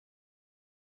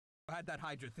I had that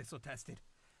Hydra thistle tested.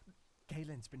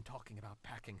 Gaylen's been talking about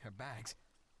packing her bags.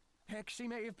 Heck, she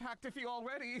may have packed a few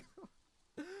already.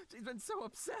 She's been so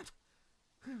upset.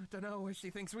 Don't know where she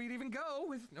thinks we'd even go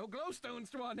with no glowstones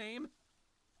to our name.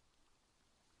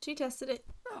 She tested it.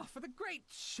 Oh, for the great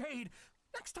shade.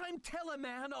 Next time tell a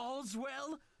man all's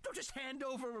well. Don't just hand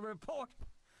over a report.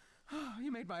 Oh,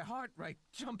 you made my heart right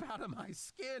jump out of my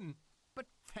skin. But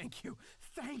thank you.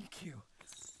 Thank you.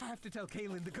 I have to tell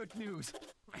Kaylin the good news.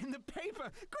 And the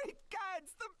paper. Great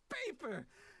gods, the paper.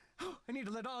 Oh, I need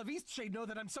to let all of Eastshade know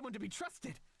that I'm someone to be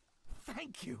trusted.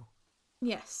 Thank you.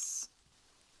 Yes.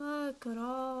 Look at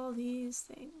all these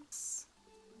things.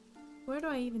 Where do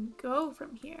I even go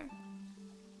from here?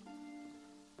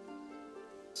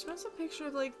 She wants a picture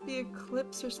of like the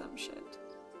eclipse or some shit.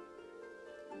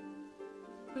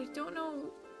 But I don't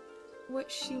know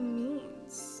what she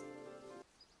means.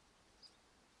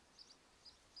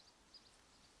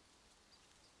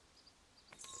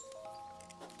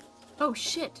 Oh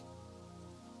shit!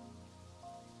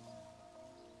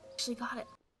 Actually got it.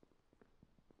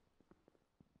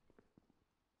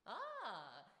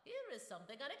 Ah, here is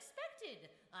something unexpected.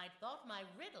 I thought my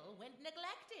riddle went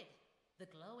neglected. The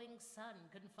glowing sun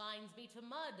confines me to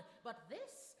mud, but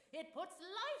this, it puts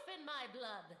life in my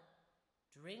blood.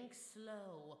 Drink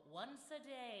slow, once a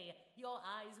day, your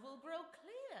eyes will grow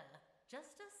clear.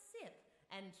 Just a sip,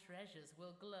 and treasures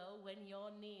will glow when you're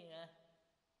near.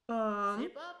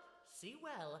 Sip up, see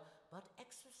well, but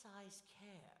exercise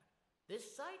care.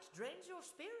 This sight drains your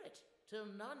spirit, till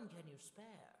none can you spare.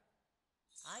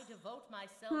 I devote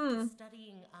myself to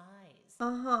studying eyes.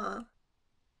 Uh-huh.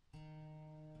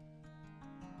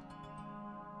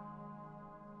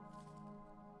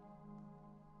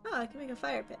 Oh, I can make a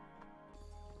fire pit.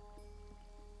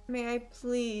 May I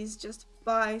please just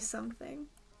buy something?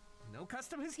 No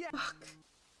customers yet. Fuck.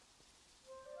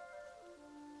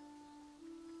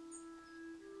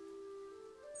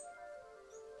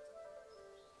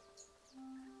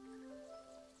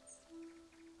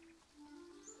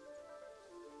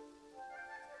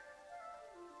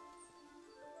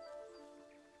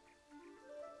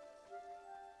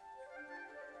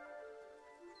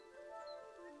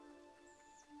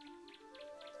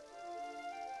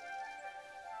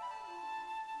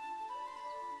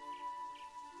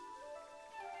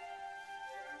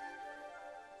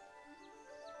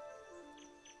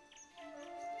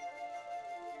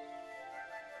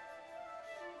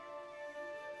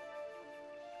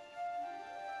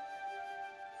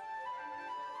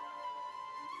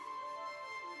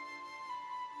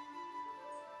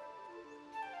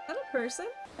 Is that a person?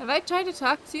 Have I tried to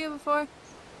talk to you before?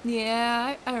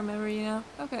 Yeah, I remember you now.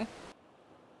 Okay.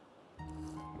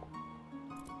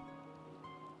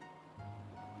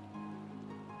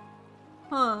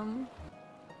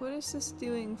 What is this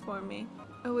doing for me?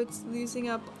 Oh, it's losing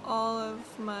up all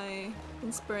of my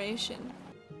inspiration.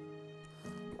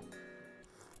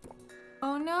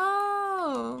 Oh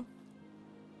no!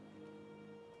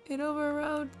 It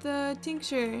overrode the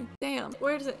tincture. Damn,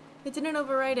 where is it? It didn't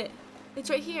override it. It's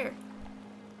right here.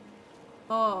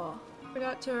 Oh,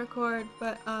 forgot to record,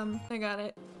 but I got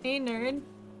it. Hey nerd.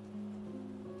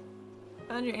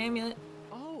 Found your amulet.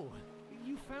 Oh,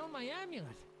 you found my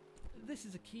amulet. This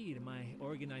is a key to my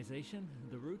organization,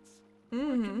 the Roots.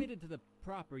 We're committed to the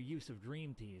proper use of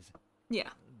dream teas. Yeah.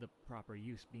 The proper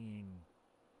use being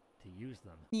to use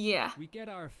them. Yeah. We get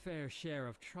our fair share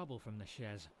of trouble from the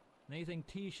Shez. They think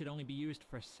tea should only be used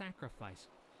for sacrifice.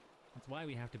 That's why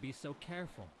we have to be so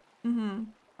careful. I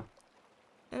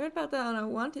read about that on a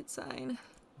wanted sign.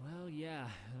 Well, yeah,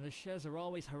 the Shez are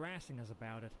always harassing us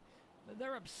about it.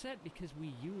 They're upset because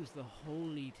we use the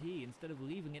holy tea instead of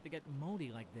leaving it to get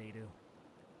moldy like they do.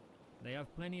 They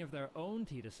have plenty of their own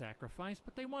tea to sacrifice,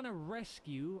 but they want to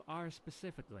rescue ours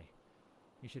specifically.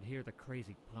 You should hear the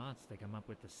crazy plots they come up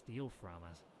with to steal from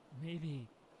us. Maybe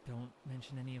don't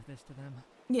mention any of this to them.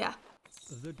 Yeah.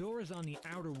 The door is on the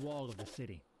outer wall of the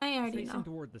city. I already Facing know.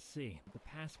 toward the sea. The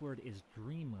password is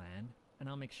Dreamland, and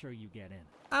I'll make sure you get in.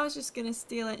 I was just gonna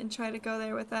steal it and try to go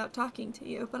there without talking to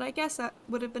you, but I guess that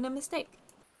would have been a mistake.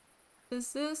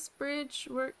 Does this bridge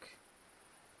work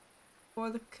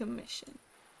for the commission?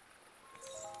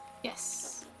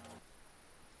 Yes.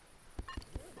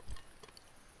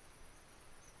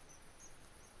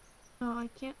 Oh, I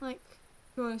can't, like,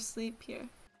 go to sleep here.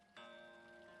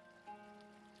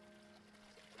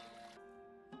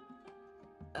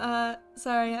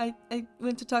 Sorry, I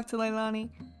went to talk to Leilani.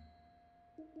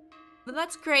 But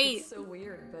that's great! It's so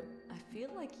weird, but I feel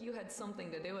like you had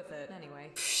something to do with it. Anyway,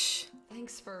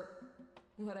 thanks for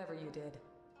whatever you did.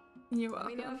 You're Let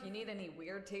me know welcome. if you need any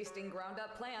weird tasting ground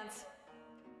up plants.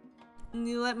 And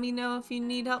you let me know if you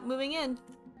need help moving in.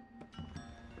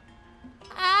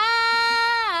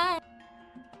 Ah!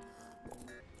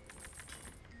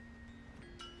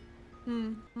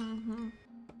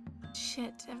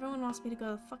 Shit, everyone wants me to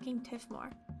go to fucking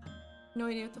Tiffmore. No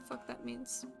idea what the fuck that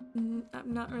means. I'm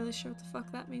not really sure what the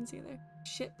fuck that means either.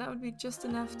 Shit, that would be just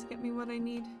enough to get me what I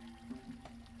need.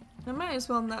 I might as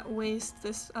well not waste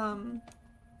this,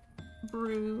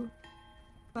 brew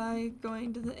by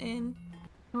going to the inn.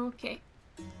 Okay.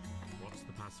 What's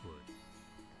the password?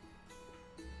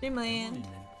 Dreamland.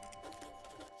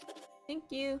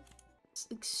 Thank you. It's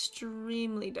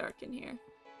extremely dark in here.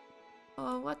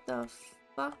 Oh, what the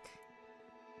fuck?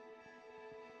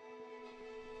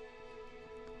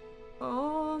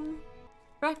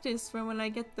 Practice for when I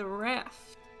get the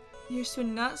raft. Here's to a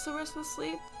not so restful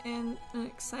sleep and an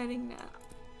exciting nap.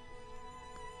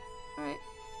 Alright.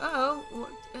 Uh-oh. What,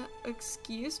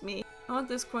 excuse me. I want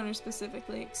this corner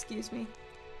specifically. Excuse me.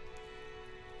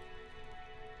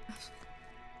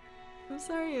 I'm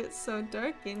sorry it's so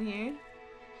dark in here.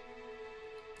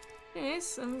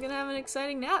 Anyways, I'm gonna have an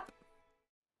exciting nap.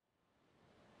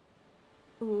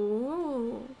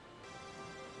 Ooh.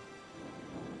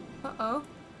 Uh-oh.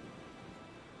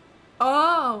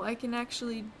 Oh, I can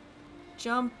actually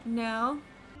jump now.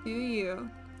 Do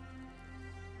you?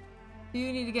 Do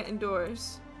you need to get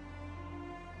indoors?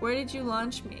 Where did you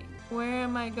launch me? Where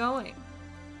am I going?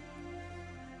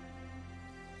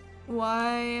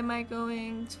 Why am I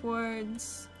going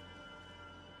towards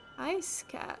ice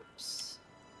caps?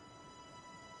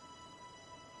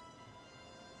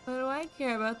 What do I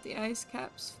care about the ice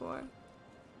caps for?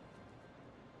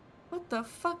 What the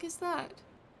fuck is that?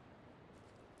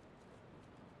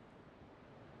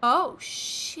 Oh,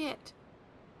 shit.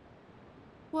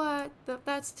 What the—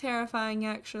 that's terrifying,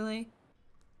 actually.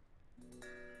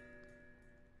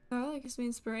 Oh, that gives me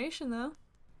inspiration, though.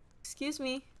 Excuse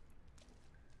me.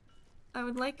 I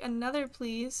would like another,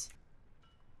 please.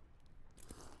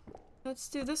 Let's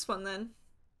do this one, then.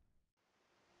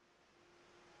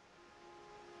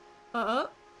 Uh-oh.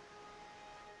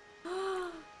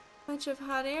 Bunch of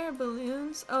hot air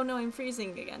balloons. Oh no, I'm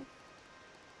freezing again.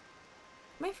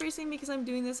 Am I freezing because I'm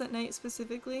doing this at night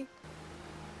specifically?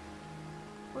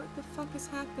 What the fuck is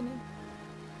happening?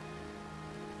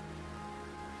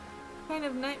 What kind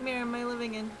of nightmare am I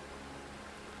living in?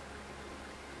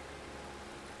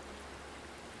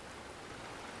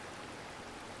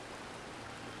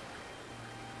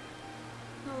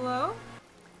 Hello?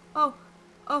 Oh,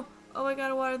 I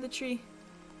gotta water the tree.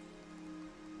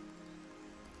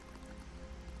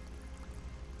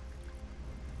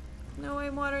 No,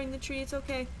 I'm watering the tree, it's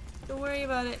okay. Don't worry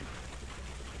about it.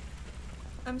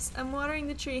 I'm watering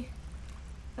the tree.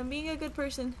 I'm being a good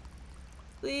person.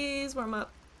 Please warm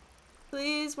up.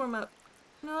 Please warm up.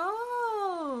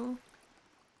 No!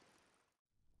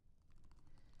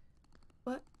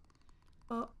 What?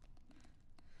 Oh.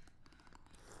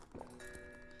 I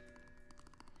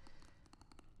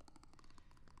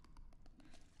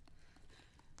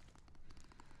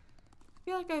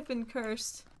feel like I've been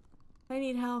cursed. I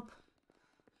need help.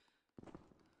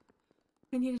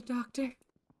 I need a doctor.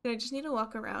 Did I just need to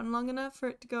walk around long enough for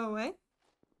it to go away?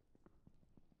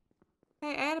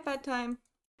 Hey, I had a bad time.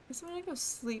 I guess I'm gonna go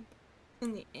sleep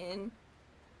in the inn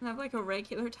and have like a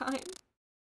regular time.